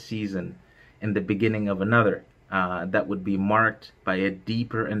end of a season and the beginning of another that would be marked by a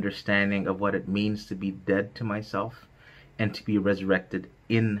deeper understanding of what it means to be dead to myself and to be resurrected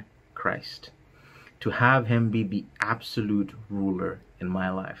in Christ, to have him be the absolute ruler in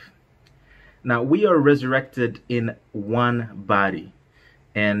my life. Now, we are resurrected in one body,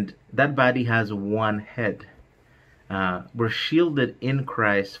 and that body has one head. We're shielded in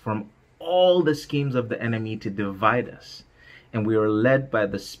Christ from all the schemes of the enemy to divide us, and we are led by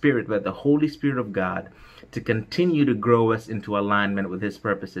the Spirit, by the Holy Spirit of God, to continue to grow us into alignment with his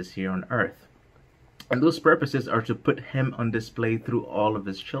purposes here on earth. And those purposes are to put him on display through all of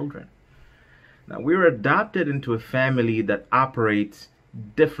his children. Now, we're adopted into a family that operates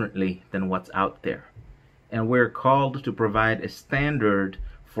differently than what's out there. And we're called to provide a standard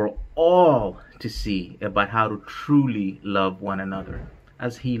for all to see about how to truly love one another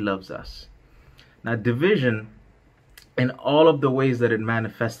as he loves us. Now, division, in all of the ways that it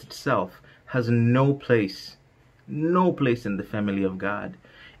manifests itself, has no place in the family of God.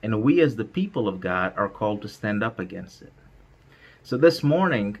 And we as the people of God are called to stand up against it. So this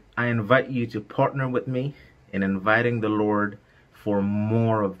morning, I invite you to partner with me in inviting the Lord for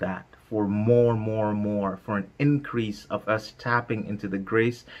more of that, for more, for an increase of us tapping into the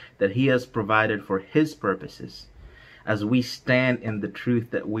grace that he has provided for his purposes, as we stand in the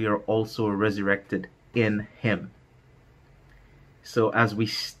truth that we are also resurrected in him. So as we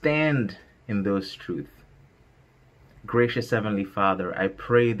stand in those truths, gracious Heavenly Father, I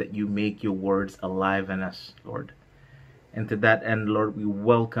pray that you make your words alive in us, Lord. And to that end, Lord, we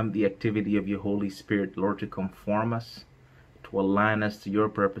welcome the activity of your Holy Spirit, Lord, to conform us, to align us to your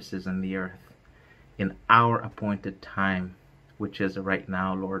purposes in the earth, in our appointed time, which is right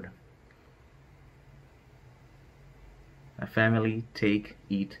now, Lord. My family, take,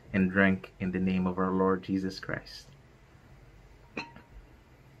 eat, and drink in the name of our Lord Jesus Christ.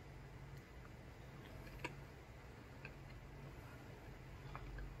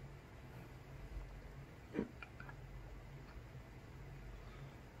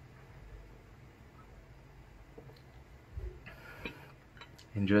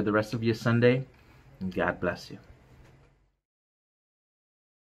 Enjoy the rest of your Sunday, and God bless you.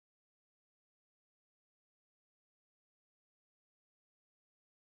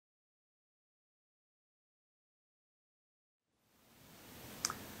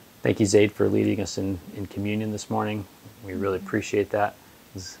 Thank you, Zeid, for leading us in communion this morning. We really appreciate that.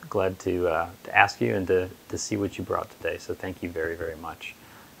 I was glad to ask you and to see what you brought today. So thank you very, very much.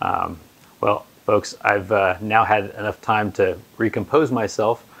 Well, folks, I've now had enough time to recompose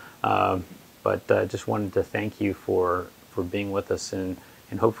myself, but just wanted to thank you for being with us and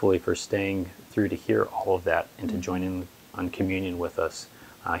hopefully for staying through to hear all of that and to join in on communion with us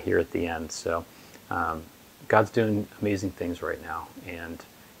here at the end. So God's doing amazing things right now, and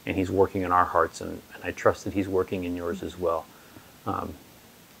He's working in our hearts, and I trust that He's working in yours as well.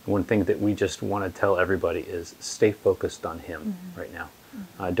 One thing that we just want to tell everybody is stay focused on Him right now.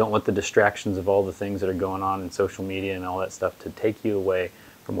 Don't let the distractions of all the things that are going on in social media and all that stuff to take you away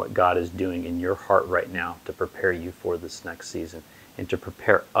from what God is doing in your heart right now to prepare you for this next season and to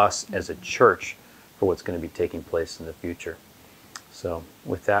prepare us as a church for what's going to be taking place in the future. So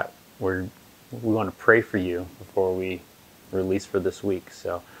with that, we want to pray for you before we release for this week.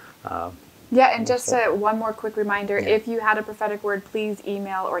 So yeah, and just one more quick reminder, if you had a prophetic word, please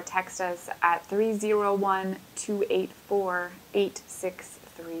email or text us at 301-284-8637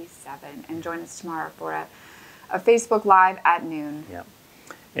 and join us tomorrow for a Facebook Live at noon. Yeah.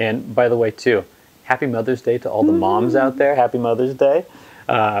 And by the way, too, happy Mother's Day to all the moms out there. Happy Mother's Day.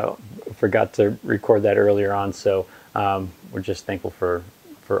 Forgot to record that earlier on, so we're just thankful for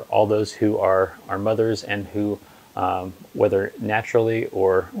all those who are mothers and who whether naturally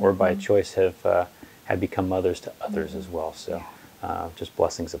or by choice have become mothers to others as well. So just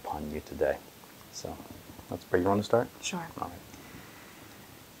blessings upon you today. So let's pray. You want to start? Sure. All right.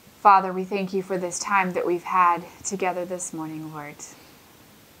 Father, we thank you for this time that we've had together this morning, Lord.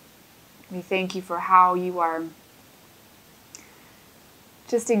 We thank you for how you are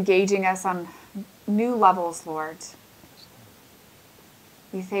just engaging us on new levels, Lord.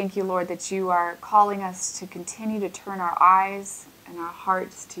 We thank you, Lord, that you are calling us to continue to turn our eyes and our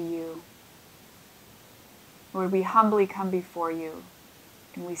hearts to you. Lord, we humbly come before you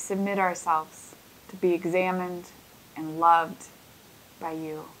and we submit ourselves to be examined and loved by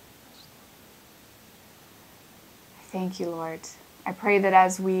you. I thank you, Lord. I pray that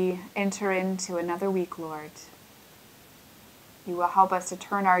as we enter into another week, Lord, you will help us to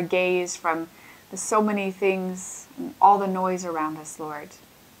turn our gaze from the so many things and all the noise around us, Lord,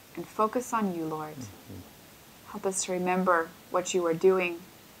 and focus on you, Lord. Help us to remember what you are doing,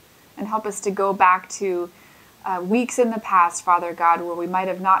 and help us to go back to weeks in the past, Father God, where we might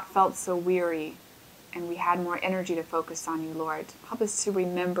have not felt so weary and we had more energy to focus on you, Lord. Help us to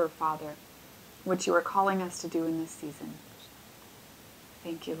remember, Father, what you are calling us to do in this season.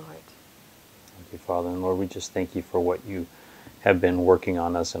 Thank you, Lord. Thank you, Father. And Lord, we just thank you for what you have been working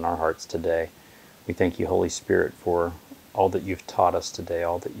on us in our hearts today. We thank you, Holy Spirit, for all that you've taught us today,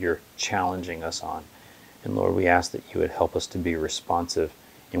 all that you're challenging us on. And Lord, we ask that you would help us to be responsive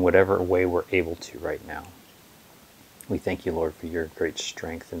in whatever way we're able to right now. We thank you, Lord, for your great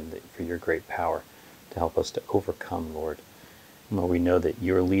strength and for your great power to help us to overcome, Lord. And Lord, we know that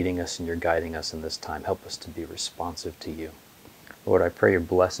you're leading us and you're guiding us in this time. Help us to be responsive to you. Lord, I pray your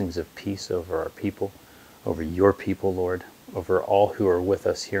blessings of peace over our people, over your people, Lord, over all who are with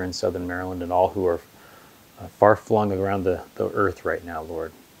us here in Southern Maryland and all who are far flung around the earth right now,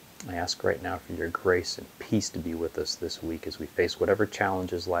 Lord. I ask right now for your grace and peace to be with us this week as we face whatever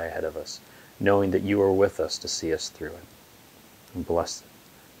challenges lie ahead of us, knowing that you are with us to see us through it. And bless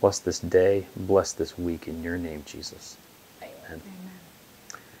this day, bless this week in your name, Jesus. Amen. Amen.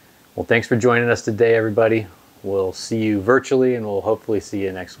 Well, thanks for joining us today, everybody. We'll see you virtually, and we'll hopefully see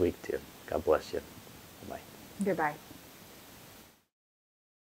you next week, too. God bless you. Bye-bye. Goodbye.